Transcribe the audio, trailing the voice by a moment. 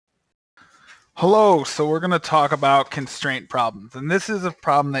Hello, so we're going to talk about constraint problems. And this is a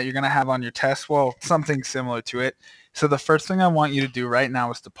problem that you're going to have on your test, well, something similar to it. So the first thing I want you to do right now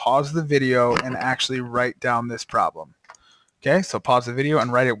is to pause the video and actually write down this problem. Okay, so pause the video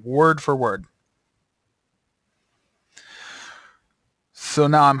and write it word for word. So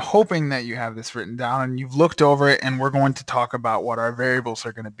now I'm hoping that you have this written down and you've looked over it, and we're going to talk about what our variables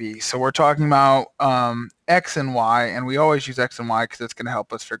are going to be. So we're talking about x and y, and we always use x and y because it's going to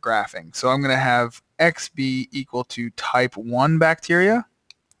help us for graphing. So I'm going to have x be equal to type 1 bacteria,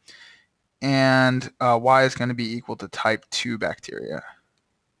 and y is going to be equal to type 2 bacteria.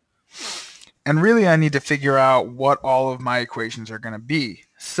 And really I need to figure out what all of my equations are going to be.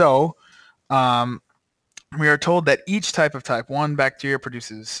 So we are told that each type of type 1 bacteria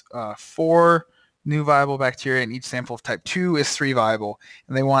produces 4 new viable bacteria, and each sample of type 2 is 3 viable,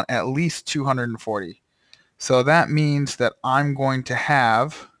 and they want at least 240. So that means that I'm going to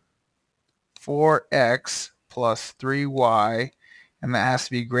have 4x plus 3y, and that has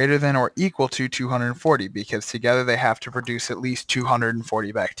to be greater than or equal to 240, because together they have to produce at least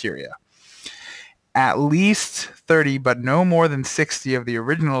 240 bacteria. At least 30, but no more than 60 of the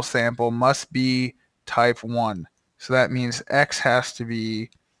original sample must be type 1. So that means x has to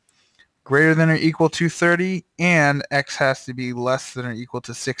be greater than or equal to 30, and x has to be less than or equal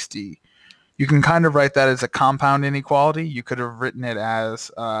to 60. You can kind of write that as a compound inequality. You could have written it as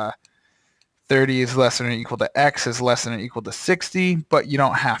 30 is less than or equal to x is less than or equal to 60, but you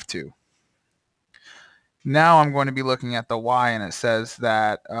don't have to. Now I'm going to be looking at the y, and it says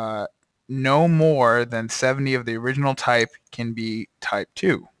that no more than 70 of the original type can be type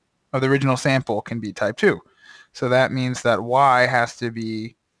 2. Of the original sample can be type 2. So that means that y has to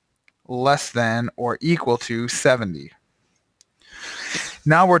be less than or equal to 70.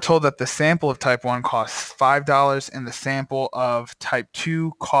 Now we're told that the sample of type 1 costs $5 and the sample of type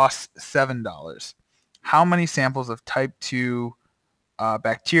 2 costs $7. How many samples of type 2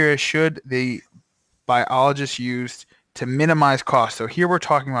 bacteria should the biologist use to minimize cost? So here we're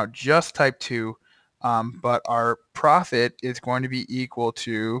talking about just type 2, but our profit is going to be equal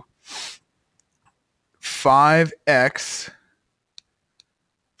to 5x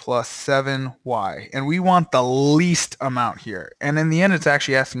plus 7y, and we want the least amount here. And in the end, it's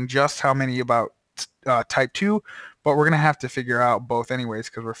actually asking just how many about type 2, but we're going to have to figure out both anyways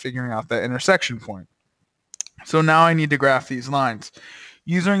because we're figuring out the intersection point. So now I need to graph these lines.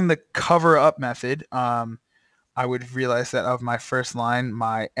 Using the cover up method, I would realize that of my first line,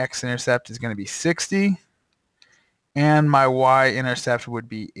 my x-intercept is going to be 60, and my y-intercept would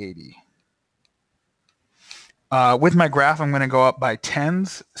be 80. With my graph, I'm going to go up by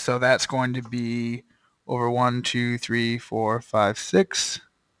tens, so that's going to be over 1, 2, 3, 4, 5, 6.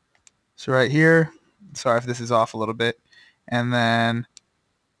 So right here, sorry if this is off a little bit, and then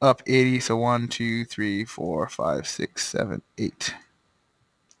up 80, so 1, 2, 3, 4, 5, 6, 7, 8.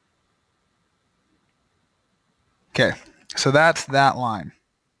 Okay, so that's that line.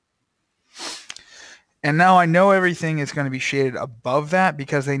 And now I know everything is going to be shaded above that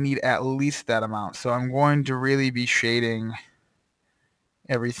because they need at least that amount. So I'm going to really be shading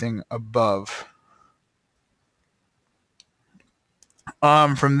everything above.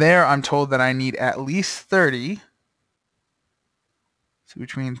 From there, I'm told that I need at least 30. So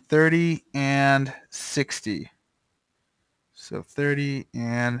between 30 and 60. So 30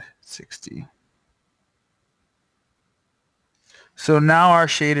 and 60. So now our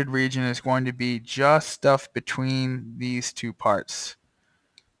shaded region is going to be just stuff between these two parts.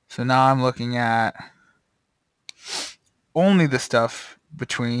 So now I'm looking at only the stuff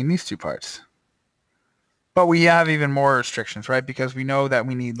between these two parts. But we have even more restrictions, right? Because we know that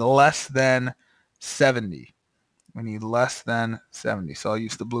we need less than 70. We need less than 70. So I'll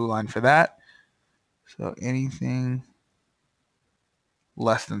use the blue line for that. So anything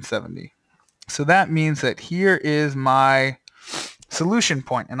less than 70. So that means that here is my solution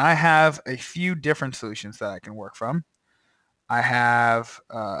point, and I have a few different solutions that I can work from. I have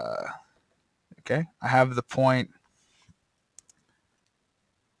I have the point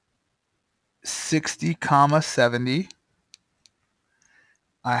 60 comma 70.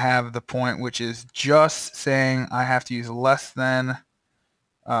 I have the point which is just saying I have to use less than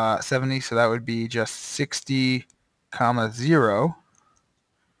 70, so that would be just 60 comma 0,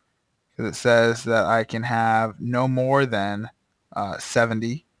 because it says that I can have no more than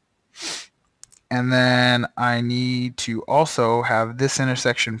 70. And then I need to also have this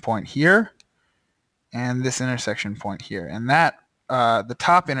intersection point here and this intersection point here. And that the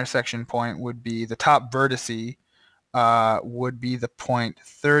top intersection point would be the top vertice would be the point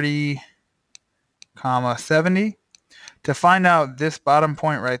 30 comma 70. To find out this bottom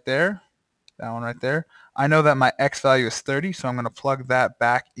point right there, that one right there. I know that my x value is 30, so I'm going to plug that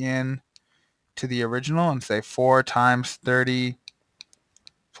back in to the original and say 4 times 30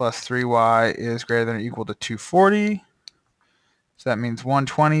 plus 3y is greater than or equal to 240. So that means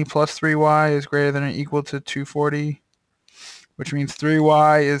 120 plus 3y is greater than or equal to 240, which means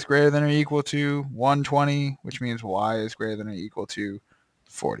 3y is greater than or equal to 120, which means y is greater than or equal to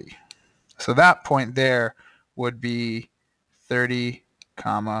 40. So that point there would be 30,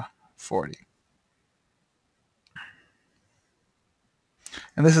 40.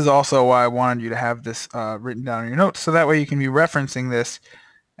 And this is also why I wanted you to have this written down in your notes, so that way you can be referencing this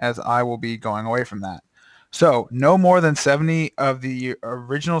as I will be going away from that. So no more than 70 of the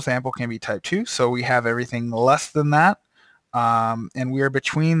original sample can be type 2, so we have everything less than that. And we are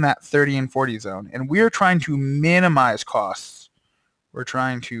between that 30 and 40 zone. And we are trying to minimize costs. We're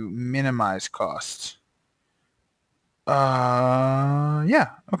trying to minimize costs. Yeah,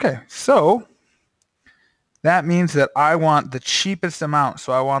 okay. So that means that I want the cheapest amount.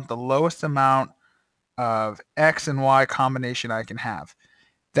 So I want the lowest amount of X and Y combination I can have.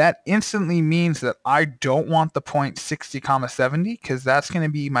 That instantly means that I don't want the point 60, 70 because that's going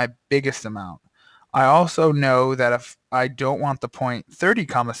to be my biggest amount. I also know that if I don't want the point 30,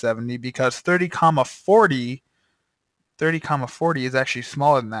 70 because 30, 40 is actually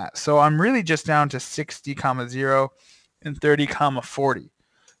smaller than that. So I'm really just down to 60, 0 and 30, 40.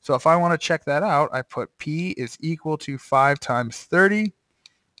 So if I want to check that out, I put P is equal to 5 times 30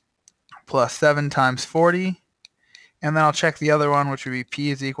 plus 7 times 40. And then I'll check the other one, which would be P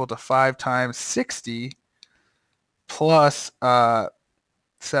is equal to 5 times 60 plus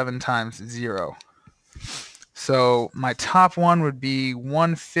 7 times 0. So my top one would be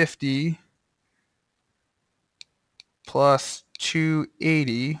 150 plus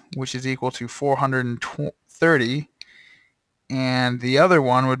 280, which is equal to 430. And the other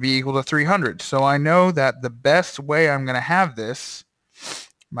one would be equal to 300. So I know that the best way I'm going to have this,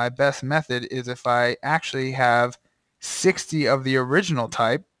 my best method, is if I actually have 60 of the original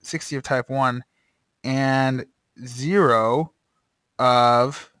type, 60 of type 1, and 0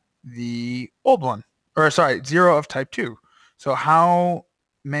 of the old one. Or sorry, 0 of type 2. So how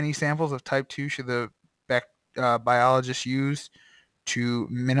many samples of type 2 should the biologist use to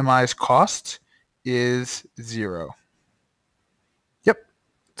minimize cost is 0. Yep.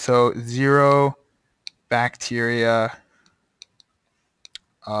 So 0 bacteria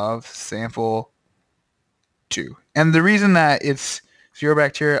of sample 2. And the reason that it's 0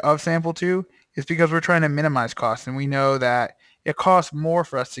 bacteria of sample 2 is because we're trying to minimize costs, and we know that it costs more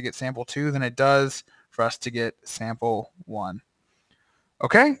for us to get sample 2 than it does for us to get sample 1.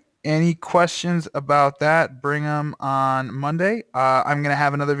 Okay, any questions about that, bring them on Monday. I'm going to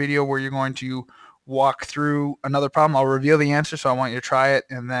have another video where you're going to walk through another problem. I'll reveal the answer, so I want you to try it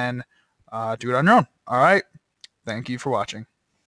and then do it on your own. All right, thank you for watching.